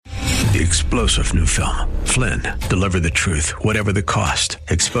the explosive new film, Flynn, Deliver the Truth, Whatever the Cost,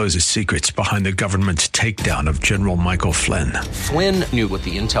 exposes secrets behind the government's takedown of General Michael Flynn. Flynn knew what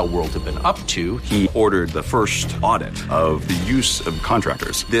the intel world had been up to. He ordered the first audit of the use of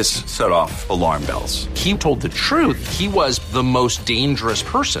contractors. This set off alarm bells. He told the truth. He was the most dangerous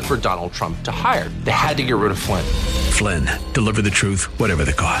person for Donald Trump to hire. They had to get rid of Flynn. Flynn, Deliver the Truth, Whatever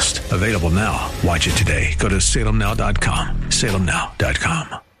the Cost. Available now. Watch it today. Go to salemnow.com.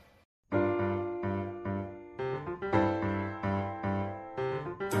 salemnow.com.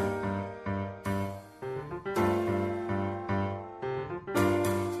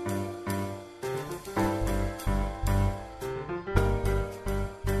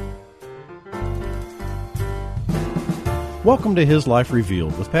 Welcome to His Life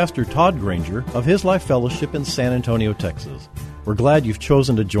Revealed with Pastor Todd Granger of His Life Fellowship in San Antonio, Texas. We're glad you've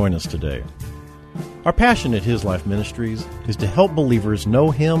chosen to join us today. Our passion at His Life Ministries is to help believers know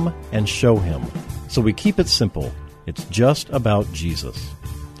Him and show Him. So we keep it simple. It's just about Jesus.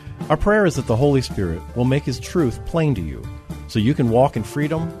 Our prayer is that the Holy Spirit will make His truth plain to you so you can walk in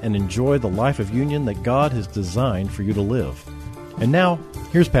freedom and enjoy the life of union that God has designed for you to live. And now,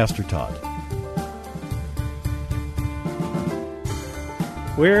 here's Pastor Todd.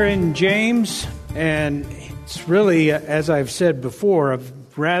 We're in James, and it's really, as I've said before, a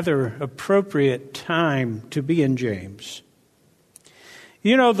rather appropriate time to be in James.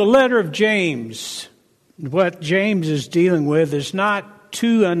 You know, the letter of James, what James is dealing with is not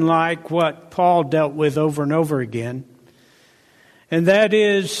too unlike what Paul dealt with over and over again. And that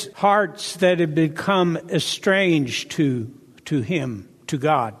is hearts that have become estranged to him, to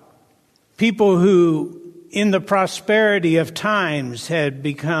God. People who, in the prosperity of times, had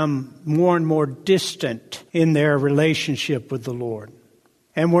become more and more distant in their relationship with the Lord.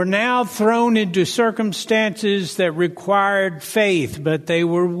 And were now thrown into circumstances that required faith, but they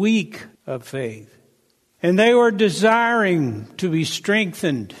were weak of faith. And they were desiring to be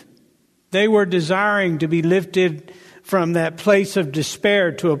strengthened. They were desiring to be lifted from that place of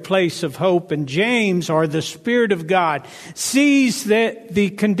despair to a place of hope. And James, or the Spirit of God, sees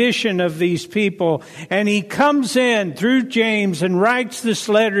the condition of these people, and he comes in through James and writes this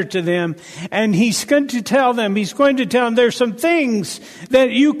letter to them, and he's going to tell them there's some things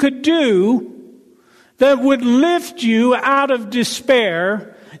that you could do that would lift you out of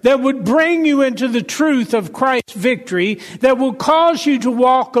despair, that would bring you into the truth of Christ's victory, that will cause you to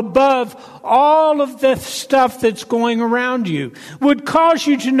walk above all of the stuff that's going around you, would cause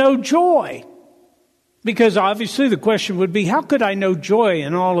you to know joy. Because obviously the question would be, how could I know joy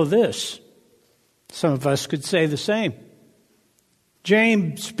in all of this? Some of us could say the same.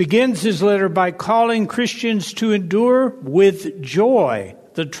 James begins his letter by calling Christians to endure with joy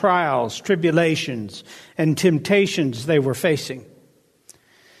the trials, tribulations, and temptations they were facing,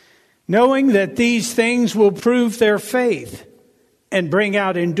 knowing that these things will prove their faith and bring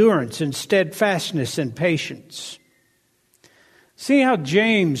out endurance and steadfastness and patience. See how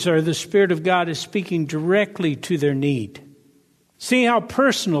James, or the Spirit of God, is speaking directly to their need. See how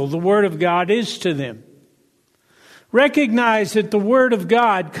personal the Word of God is to them. Recognize that the Word of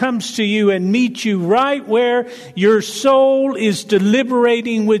God comes to you and meets you right where your soul is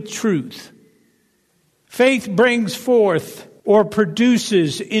deliberating with truth. Faith brings forth or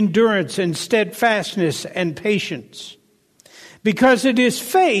produces endurance and steadfastness and patience. Because it is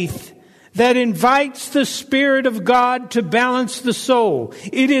faith that invites the Spirit of God to balance the soul.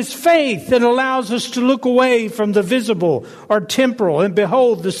 It is faith that allows us to look away from the visible or temporal and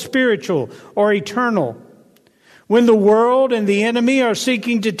behold the spiritual or eternal. When the world and the enemy are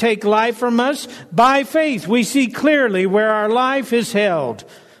seeking to take life from us, by faith we see clearly where our life is held,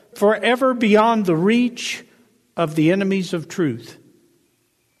 forever beyond the reach of the enemies of truth.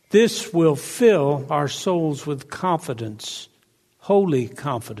 This will fill our souls with confidence, holy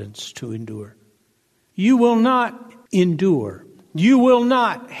confidence to endure. You will not endure. You will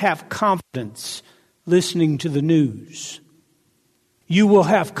not have confidence listening to the news. You will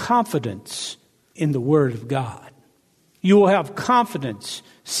have confidence in the Word of God. You will have confidence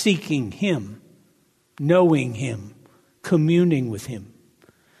seeking Him, knowing Him, communing with Him.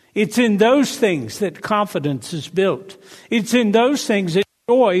 It's in those things that confidence is built. It's in those things that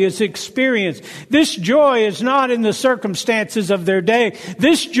joy is experienced. This joy is not in the circumstances of their day.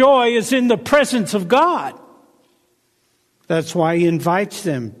 This joy is in the presence of God. That's why he invites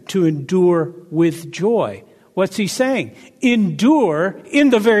them to endure with joy. What's he saying? Endure in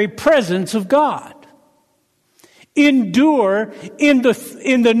the very presence of God. Endure in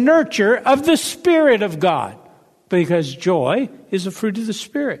the nurture of the Spirit of God. Because joy is a fruit of the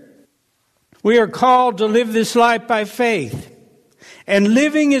Spirit. We are called to live this life by faith. And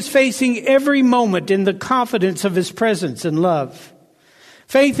living is facing every moment in the confidence of His presence and love.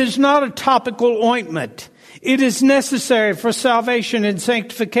 Faith is not a topical ointment. It is necessary for salvation and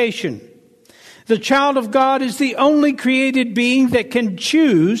sanctification. The child of God is the only created being that can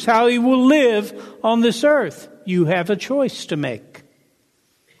choose how he will live on this earth. You have a choice to make.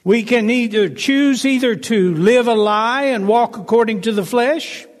 We can either choose to live a lie and walk according to the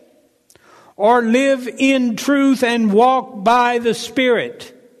flesh, or live in truth and walk by the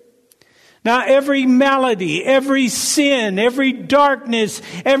Spirit. Now, every malady, every sin, every darkness,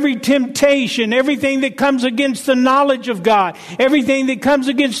 every temptation, everything that comes against the knowledge of God, everything that comes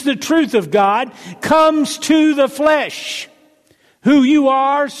against the truth of God, comes to the flesh. Who you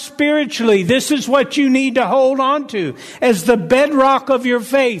are spiritually, this is what you need to hold on to as the bedrock of your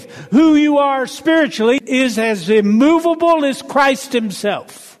faith. Who you are spiritually is as immovable as Christ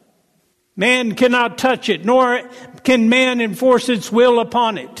Himself. Man cannot touch it, nor can man enforce its will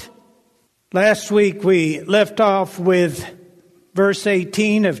upon it. Last week we left off with verse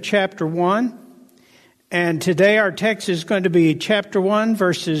 18 of chapter 1. And today our text is going to be chapter 1,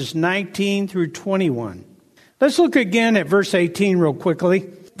 verses 19 through 21. Let's look again at verse 18 real quickly.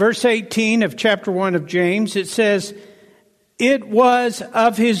 Verse 18 of chapter 1 of James, it says, "It was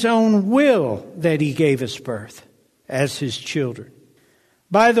of His own will that He gave us birth as His children,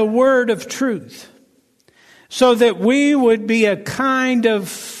 by the word of truth, so that we would be a kind of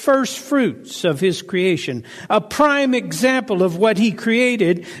first fruits of His creation, a prime example of what He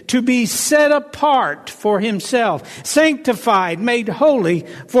created to be set apart for Himself, sanctified, made holy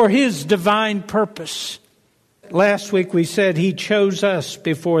for His divine purpose." Last week we said He chose us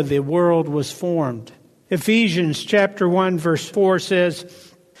before the world was formed. Ephesians chapter 1 verse 4 says,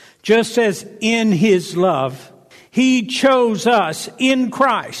 "Just as in His love He chose us in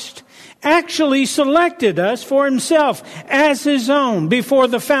Christ, actually selected us for Himself as His own before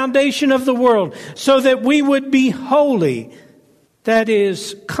the foundation of the world, so that we would be holy," that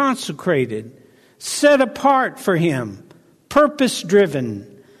is, consecrated, set apart for Him, purpose-driven,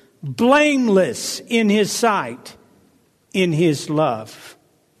 blameless in His sight, in His love.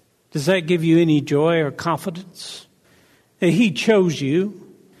 Does that give you any joy or confidence? That He chose you.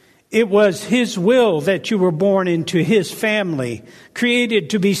 It was His will that you were born into His family, created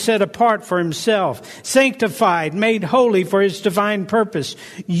to be set apart for Himself, sanctified, made holy for His divine purpose.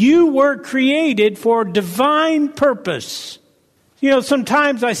 You were created for divine purpose. You know,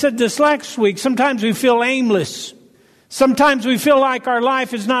 sometimes, I said this last week, sometimes we feel aimless. Sometimes we feel like our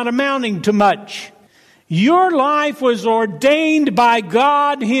life is not amounting to much. Your life was ordained by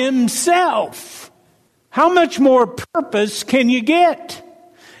God Himself. How much more purpose can you get?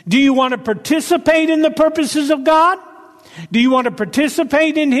 Do you want to participate in the purposes of God? Do you want to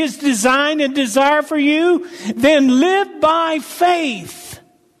participate in His design and desire for you? Then live by faith,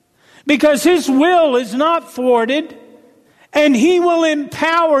 because His will is not thwarted, and He will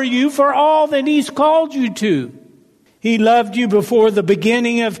empower you for all that He's called you to. He loved you before the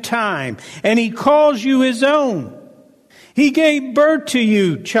beginning of time, and He calls you His own. He gave birth to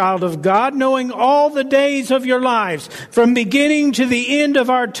you, child of God, knowing all the days of your lives, from beginning to the end of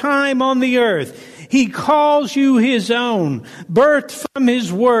our time on the earth. He calls you His own, birthed from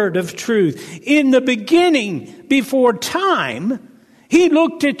His word of truth. In the beginning, before time, He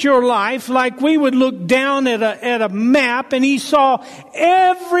looked at your life like we would look down at a map, and He saw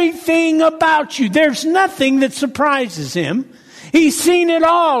everything about you. There's nothing that surprises Him. He's seen it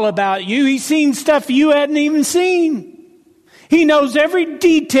all about you. He's seen stuff you hadn't even seen. He knows every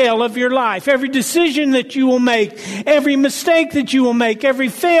detail of your life, every decision that you will make, every mistake that you will make, every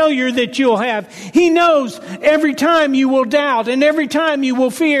failure that you'll have. He knows every time you will doubt, and every time you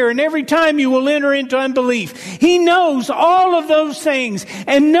will fear, and every time you will enter into unbelief. He knows all of those things.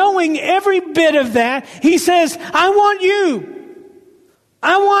 And knowing every bit of that, He says, "I want you.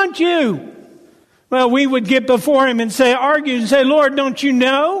 I want you." Well, we would get before Him and argue and say, "Lord, don't you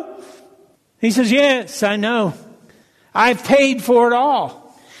know?" He says, "Yes, I know. I've paid for it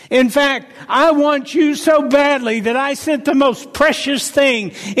all. In fact, I want you so badly that I sent the most precious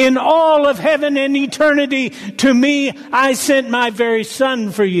thing in all of heaven and eternity to me. I sent my very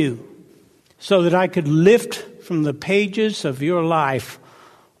Son for you, so that I could lift from the pages of your life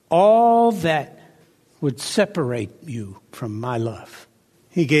all that would separate you from my love."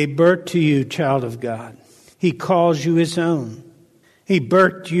 He gave birth to you, child of God. He calls you His own. He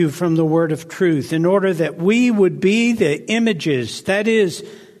birthed you from the word of truth in order that we would be the images, that is,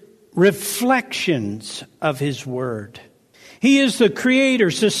 reflections of His word. He is the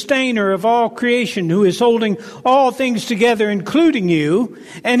creator, sustainer of all creation, who is holding all things together, including you,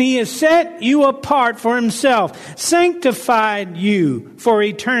 and he has set you apart for himself, sanctified you for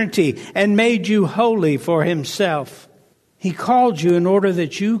eternity, and made you holy for himself. He called you in order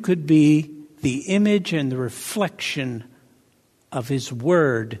that you could be the image and the reflection of his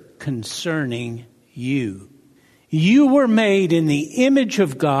word concerning you. You were made in the image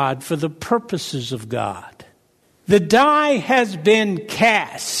of God for the purposes of God. The die has been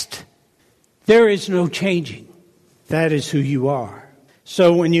cast. There is no changing. That is who you are.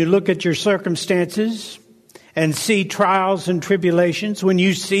 So when you look at your circumstances and see trials and tribulations, when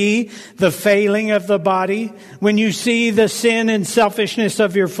you see the failing of the body, when you see the sin and selfishness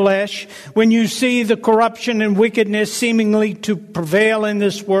of your flesh, when you see the corruption and wickedness seemingly to prevail in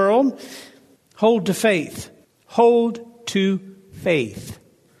this world, hold to faith. Hold to faith.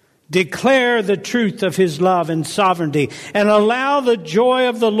 Declare the truth of his love and sovereignty, and allow the joy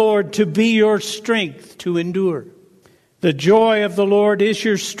of the Lord to be your strength to endure. The joy of the Lord is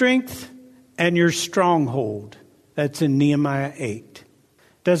your strength and your stronghold. That's in Nehemiah 8.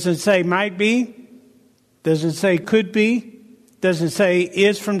 Doesn't say might be. Doesn't say could be. Doesn't say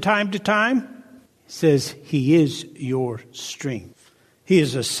is from time to time. It says he is your strength. He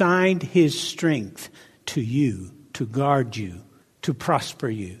has assigned his strength to you, to guard you, to prosper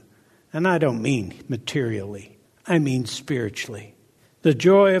you. And I don't mean materially. I mean spiritually. The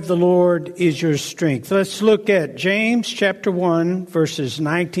joy of the Lord is your strength. Let's look at James chapter 1, verses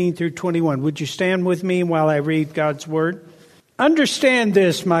 19 through 21. Would you stand with me while I read God's word? Understand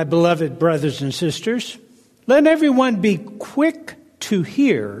this, my beloved brothers and sisters. Let everyone be quick to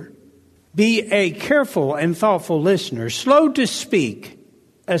hear, be a careful and thoughtful listener, slow to speak,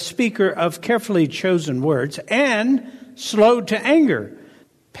 a speaker of carefully chosen words, and slow to anger,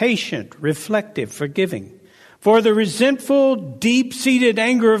 patient, reflective, forgiving. For the resentful, deep-seated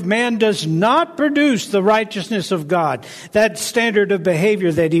anger of man does not produce the righteousness of God, that standard of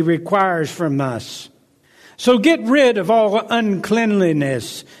behavior that he requires from us. So get rid of all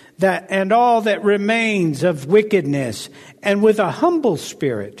uncleanliness and all that remains of wickedness, and with a humble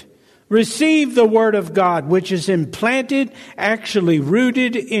spirit, receive the word of God, which is implanted, actually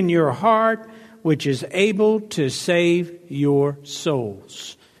rooted in your heart, which is able to save your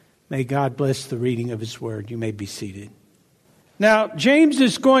souls. May God bless the reading of his word. You may be seated. Now, James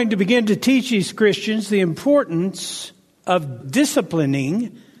is going to begin to teach these Christians the importance of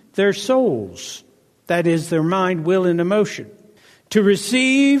disciplining their souls. That is, their mind, will, and emotion, to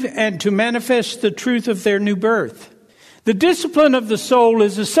receive and to manifest the truth of their new birth. The discipline of the soul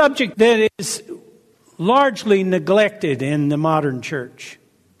is a subject that is largely neglected in the modern church,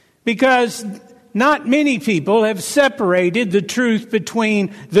 because not many people have separated the truth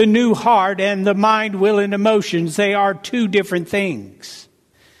between the new heart and the mind, will, and emotions. They are two different things.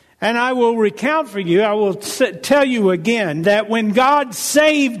 And I will recount for you, I will tell you again, that when God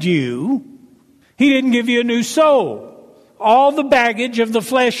saved you, he didn't give you a new soul. All the baggage of the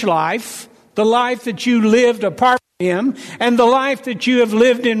flesh life, the life that you lived apart from him, and the life that you have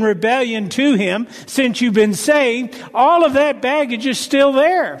lived in rebellion to him since you've been saved, all of that baggage is still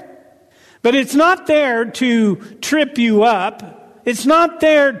there. But it's not there to trip you up. It's not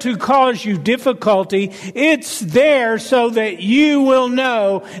there to cause you difficulty. It's there so that you will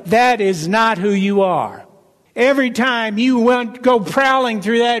know that is not who you are. Every time you go prowling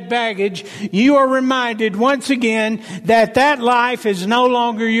through that baggage, you are reminded once again that that life is no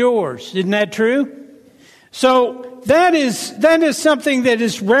longer yours. Isn't that true? So that is something that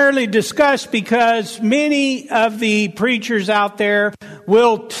is rarely discussed, because many of the preachers out there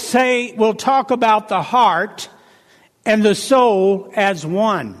will talk about the heart and the soul as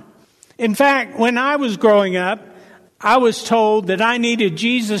one. In fact, when I was growing up, I was told that I needed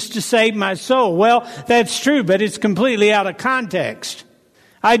Jesus to save my soul. Well, that's true, but it's completely out of context.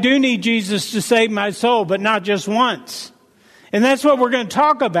 I do need Jesus to save my soul, but not just once. And that's what we're going to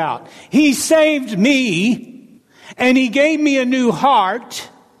talk about. He saved me, and he gave me a new heart,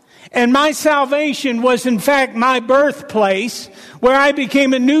 and my salvation was in fact my birthplace, where I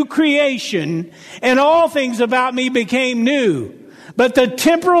became a new creation, and all things about me became new. But the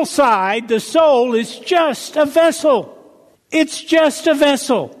temporal side, the soul, is just a vessel. It's just a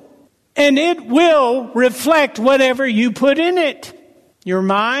vessel. And it will reflect whatever you put in it. Your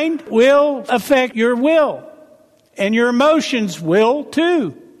mind will affect your will. And your emotions will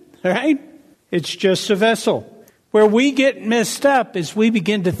too. Right? It's just a vessel. Where we get messed up is we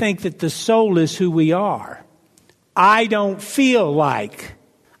begin to think that the soul is who we are. I don't feel like.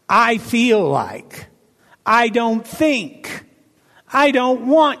 I feel like. I don't think. I don't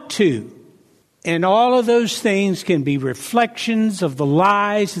want to. And all of those things can be reflections of the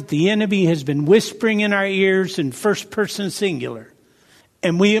lies that the enemy has been whispering in our ears in first person singular.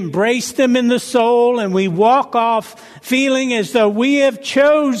 And we embrace them in the soul, and we walk off feeling as though we have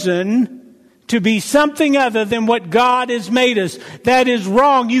chosen to be something other than what God has made us. That is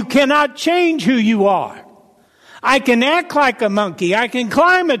wrong. You cannot change who you are. I can act like a monkey. I can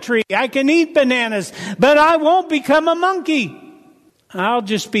climb a tree. I can eat bananas, but I won't become a monkey. I'll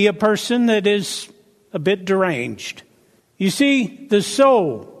just be a person that is a bit deranged. You see, the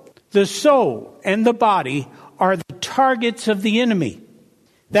soul and the body are the targets of the enemy.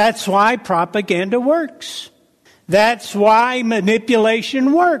 That's why propaganda works. That's why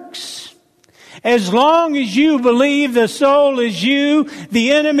manipulation works. As long as you believe the soul is you,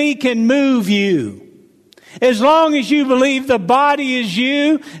 the enemy can move you. As long as you believe the body is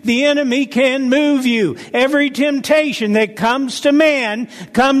you, the enemy can move you. Every temptation that comes to man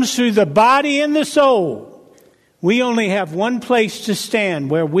comes through the body and the soul. We only have one place to stand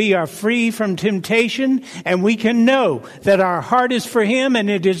where we are free from temptation, and we can know that our heart is for Him and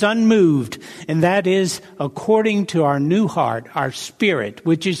it is unmoved. And that is according to our new heart, our spirit,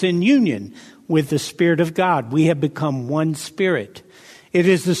 which is in union with the Spirit of God. We have become one spirit. It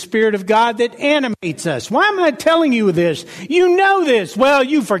is the Spirit of God that animates us. Why am I telling you this? You know this. Well,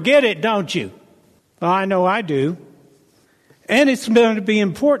 you forget it, don't you? Well, I know I do. And it's going to be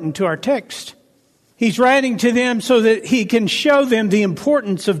important to our text. He's writing to them so that he can show them the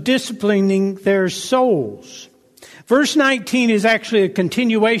importance of disciplining their souls. Verse 19 is actually a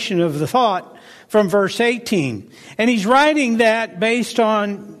continuation of the thought from verse 18. And he's writing that based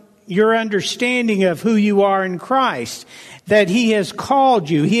on your understanding of who you are in Christ, that He has called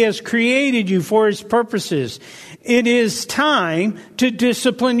you. He has created you for His purposes. It is time to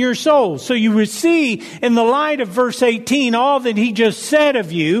discipline your soul. So you would see in the light of verse 18, all that he just said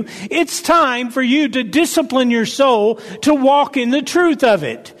of you, it's time for you to discipline your soul to walk in the truth of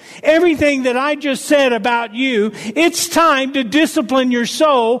it. Everything that I just said about you, it's time to discipline your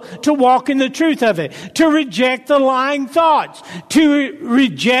soul to walk in the truth of it, to reject the lying thoughts, to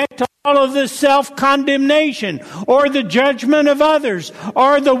reject all of the self-condemnation or the judgment of others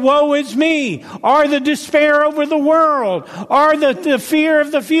or the woe is me or the despair over the world or the fear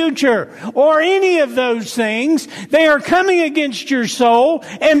of the future or any of those things. They are coming against your soul,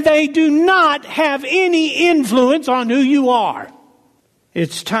 and they do not have any influence on who you are.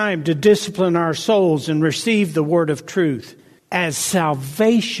 It's time to discipline our souls and receive the word of truth as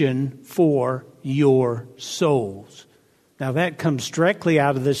salvation for your souls. Now that comes directly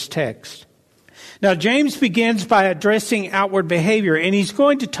out of this text. Now James begins by addressing outward behavior, and he's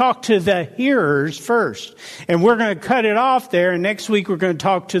going to talk to the hearers first. And we're going to cut it off there, and next week we're going to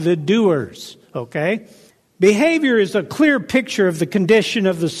talk to the doers, okay? Behavior is a clear picture of the condition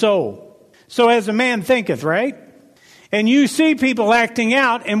of the soul. So as a man thinketh, right? And you see people acting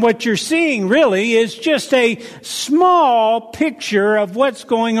out, and what you're seeing really is just a small picture of what's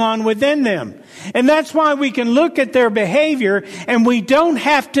going on within them. And that's why we can look at their behavior, and we don't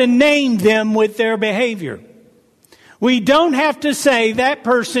have to name them with their behavior. We don't have to say that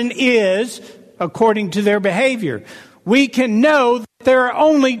person is according to their behavior. We can know that there are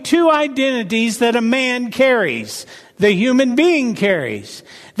only two identities that a man carries, the human being carries.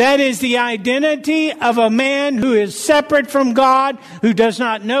 That is the identity of a man who is separate from God, who does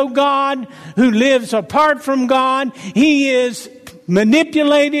not know God, who lives apart from God. He is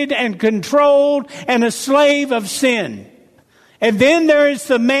manipulated and controlled and a slave of sin. And then there is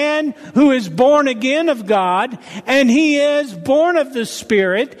the man who is born again of God, and he is born of the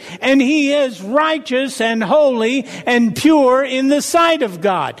Spirit, and he is righteous and holy and pure in the sight of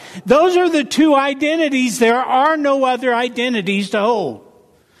God. Those are the two identities. There are no other identities to hold.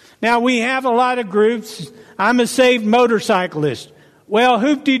 Now, we have a lot of groups. I'm a saved motorcyclist. Well,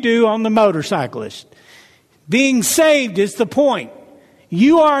 hoop-de-doo on the motorcyclist. Being saved is the point.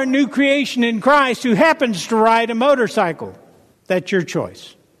 You are a new creation in Christ who happens to ride a motorcycle. That's your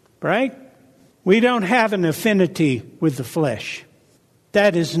choice, right? We don't have an affinity with the flesh.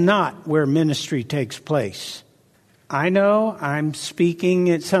 That is not where ministry takes place. I know I'm speaking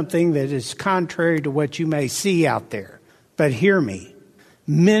at something that is contrary to what you may see out there, but hear me.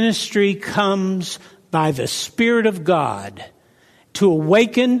 Ministry comes by the Spirit of God to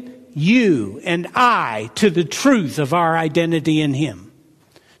awaken you and I to the truth of our identity in Him.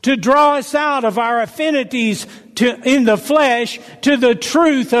 To draw us out of our affinities in the flesh to the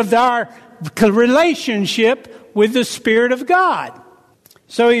truth of our relationship with the Spirit of God.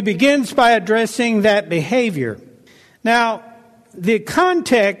 So he begins by addressing that behavior. Now, the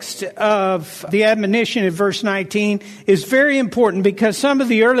context of the admonition in verse 19 is very important because some of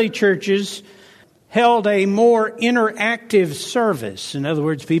the early churches held a more interactive service. In other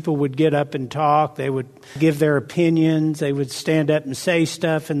words, people would get up and talk. They would give their opinions. They would stand up and say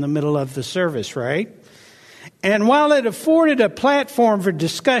stuff in the middle of the service, right? And while it afforded a platform for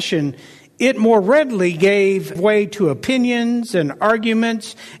discussion, it more readily gave way to opinions and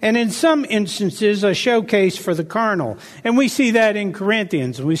arguments, and in some instances, a showcase for the carnal. And we see that in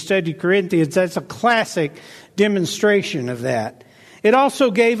Corinthians. When we studied Corinthians, that's a classic demonstration of that. It also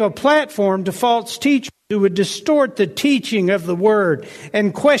gave a platform to false teachers who would distort the teaching of the Word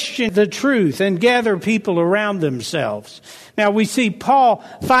and question the truth and gather people around themselves. Now, we see Paul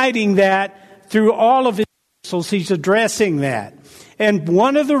fighting that through all of his epistles. He's addressing that. And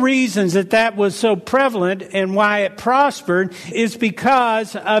one of the reasons that was so prevalent and why it prospered is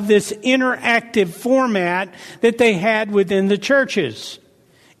because of this interactive format that they had within the churches.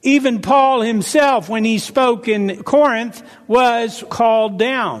 Even Paul himself, when he spoke in Corinth, was called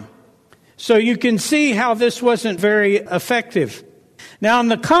down. So you can see how this wasn't very effective. Now, in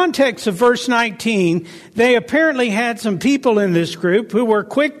the context of verse 19, they apparently had some people in this group who were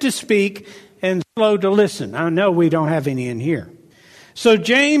quick to speak and slow to listen. I know we don't have any in here. So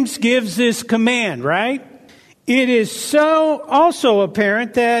James gives this command, right? It is so also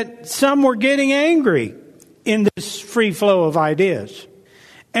apparent that some were getting angry in this free flow of ideas.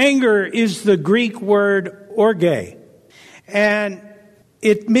 Anger is the Greek word orge, and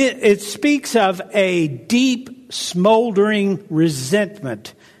it speaks of a deep, smoldering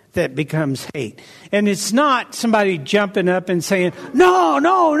resentment that becomes hate. And it's not somebody jumping up and saying,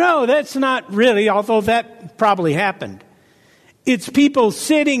 no, that's not really, although that probably happened. It's people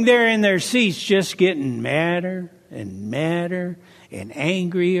sitting there in their seats just getting madder and madder and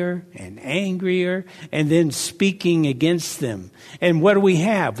angrier, and then speaking against them. And what do we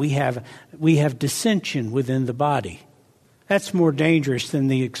have? We have dissension within the body. That's more dangerous than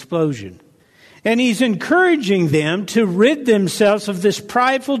the explosion. And he's encouraging them to rid themselves of this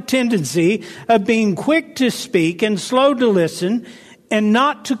prideful tendency of being quick to speak and slow to listen and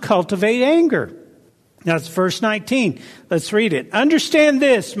not to cultivate anger. Now it's verse 19. Let's read it. Understand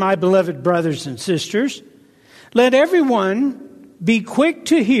this, my beloved brothers and sisters. Let everyone be quick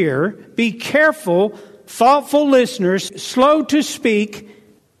to hear, be careful, thoughtful listeners, slow to speak,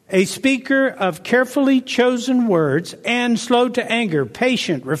 a speaker of carefully chosen words, and slow to anger,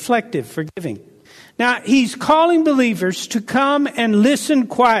 patient, reflective, forgiving. Now, he's calling believers to come and listen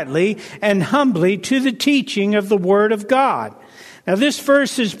quietly and humbly to the teaching of the Word of God. Now, this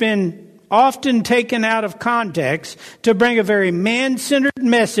verse has been often taken out of context to bring a very man-centered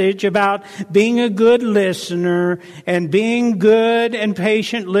message about being a good listener and being good and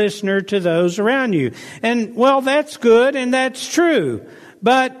patient listener to those around you. And, well, that's good and that's true.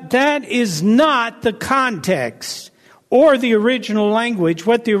 But that is not the context or the original language,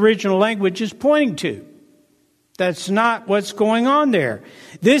 what the original language is pointing to. That's not what's going on there.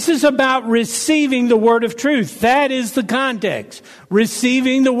 This is about receiving the word of truth. That is the context.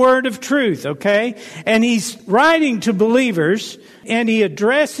 Receiving the word of truth, okay? And he's writing to believers, and he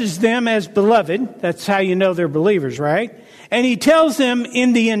addresses them as beloved. That's how you know they're believers, right? And he tells them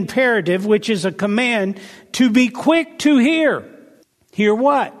in the imperative, which is a command, to be quick to hear. Hear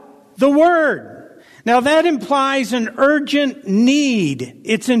what? The word. Now that implies an urgent need.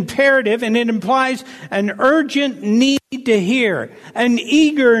 It's imperative, and it implies an urgent need to hear, an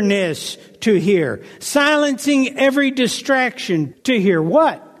eagerness to hear, silencing every distraction to hear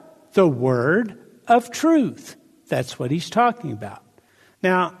what? The word of truth. That's what he's talking about.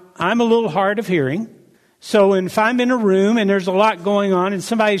 Now, I'm a little hard of hearing, so if I'm in a room and there's a lot going on and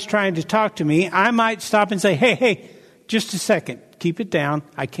somebody's trying to talk to me, I might stop and say, hey, just a second, keep it down,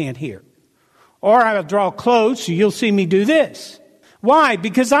 I can't hear. Or I'll draw close so you'll see me do this. Why?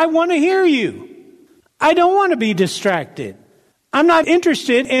 Because I want to hear you. I don't want to be distracted. I'm not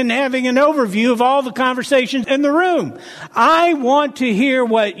interested in having an overview of all the conversations in the room. I want to hear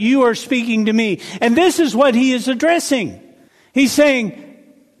what you are speaking to me. And this is what he is addressing. He's saying,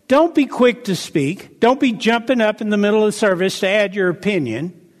 don't be quick to speak. Don't be jumping up in the middle of the service to add your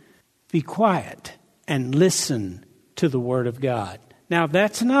opinion. Be quiet and listen to the Word of God. Now,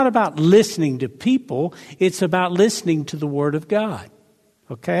 that's not about listening to people. It's about listening to the Word of God.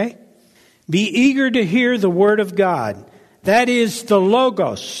 Okay? Be eager to hear the Word of God. That is the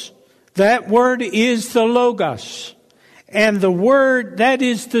Logos. That word is the Logos. And the word, that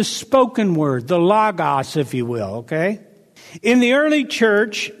is the spoken word, the Logos, if you will. Okay? In the early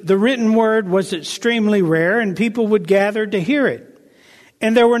church, the written word was extremely rare, and people would gather to hear it.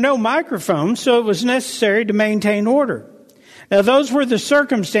 And there were no microphones, so it was necessary to maintain order. Now, those were the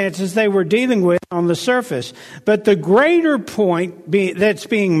circumstances they were dealing with on the surface. But the greater point that's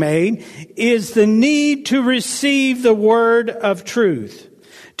being made is the need to receive the word of truth,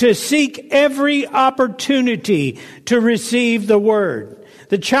 to seek every opportunity to receive the word.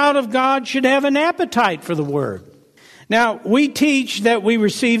 The child of God should have an appetite for the word. Now, we teach that we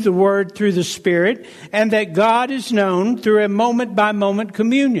receive the word through the Spirit and that God is known through a moment-by-moment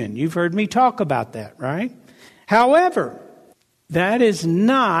communion. You've heard me talk about that, right? However, that is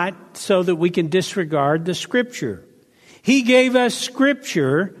not so that we can disregard the Scripture. He gave us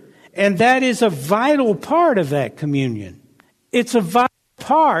Scripture, and that is a vital part of that communion. It's a vital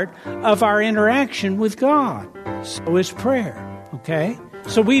part of our interaction with God. So is prayer, okay?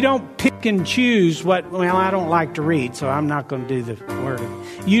 So we don't pick and choose I don't like to read, so I'm not going to do the word.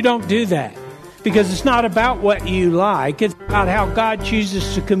 You don't do that, because it's not about what you like. It's about how God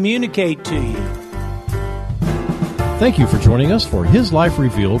chooses to communicate to you. Thank you for joining us for His Life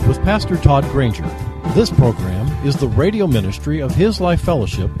Revealed with Pastor Todd Granger. This program is the radio ministry of His Life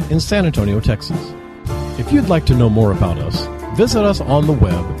Fellowship in San Antonio, Texas. If you'd like to know more about us, visit us on the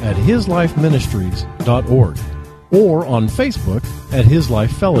web at hislifeministries.org or on Facebook at His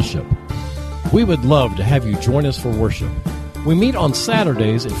Life Fellowship. We would love to have you join us for worship. We meet on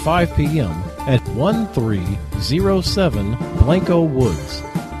Saturdays at 5 p.m. at 1307 Blanco Woods,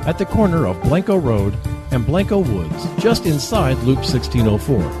 at the corner of Blanco Road and Blanco Woods, just inside Loop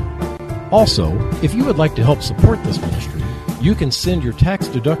 1604. Also, if you would like to help support this ministry, you can send your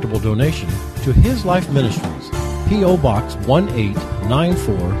tax-deductible donation to His Life Ministries, P.O. Box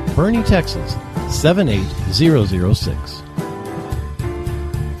 1894, Bernie, Texas, 78006.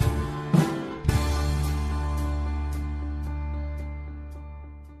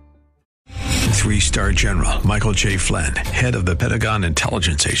 Three-star General Michael J. Flynn, head of the Pentagon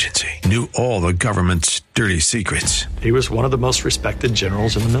Intelligence Agency, knew all the government's dirty secrets. He was one of the most respected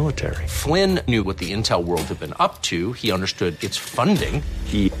generals in the military. Flynn knew what the intel world had been up to. He understood its funding.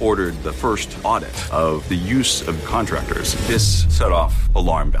 He ordered the first audit of the use of contractors. This set off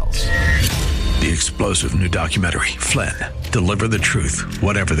alarm bells. The explosive new documentary, Flynn, Deliver the Truth,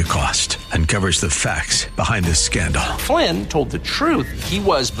 Whatever the Cost, uncovers the facts behind this scandal. Flynn told the truth. He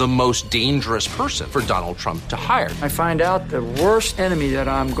was the most dangerous person for Donald Trump to hire. I find out the worst enemy that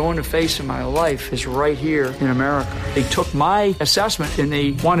I'm going to face in my life is right here in America. They took my assessment and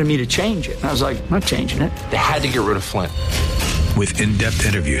they wanted me to change it. And I was like, I'm not changing it. They had to get rid of Flynn. With in-depth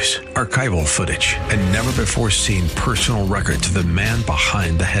interviews, archival footage, and never-before-seen personal records of the man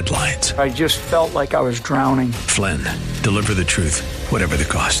behind the headlines. I just felt like I was drowning. Flynn, Deliver the Truth, Whatever the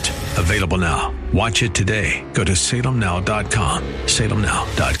Cost. Available now. Watch it today. Go to salemnow.com.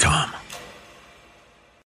 salemnow.com.